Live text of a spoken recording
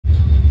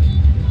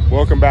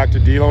Welcome back to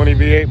Deloney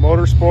V8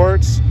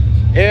 Motorsports,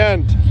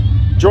 and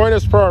join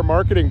us for our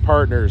marketing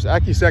partners,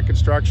 AccuSet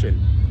Construction.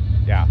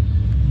 Yeah.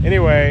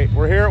 Anyway,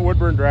 we're here at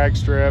Woodburn Drag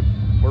Strip.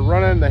 We're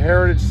running the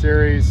Heritage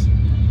Series.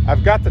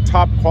 I've got the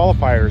top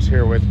qualifiers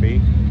here with me.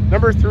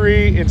 Number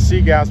 3 in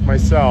C-Gas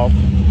myself.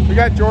 We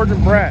got George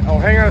and Brett. Oh,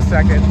 hang on a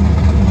second.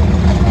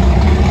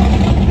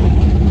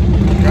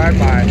 Drive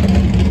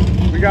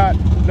by. We got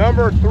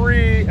number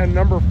 3 and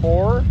number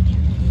 4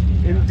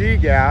 in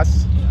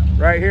D-Gas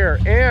right here.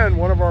 And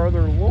one of our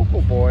other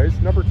local boys,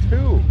 number 2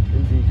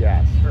 in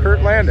D-Gas,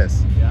 Kurt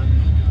Landis. Yeah.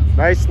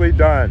 Nicely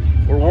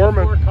done. We're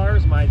warming. 4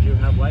 cars, mind you,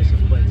 have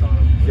license plates on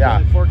them. Yeah.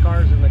 Only 4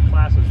 cars in the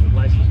classes with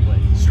license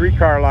plates.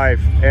 Streetcar life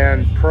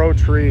and pro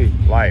tree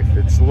life.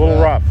 It's a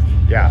little rough.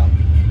 Yeah.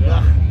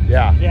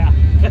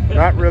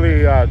 Not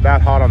really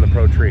that hot on the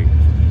pro tree.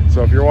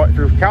 So if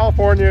you're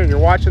California and you're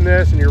watching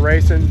this and you're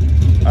racing,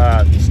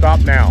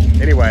 stop now.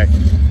 Anyway,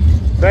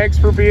 thanks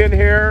for being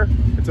here.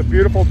 It's a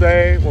beautiful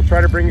day. We'll try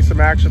to bring you some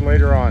action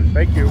later on.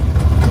 Thank you.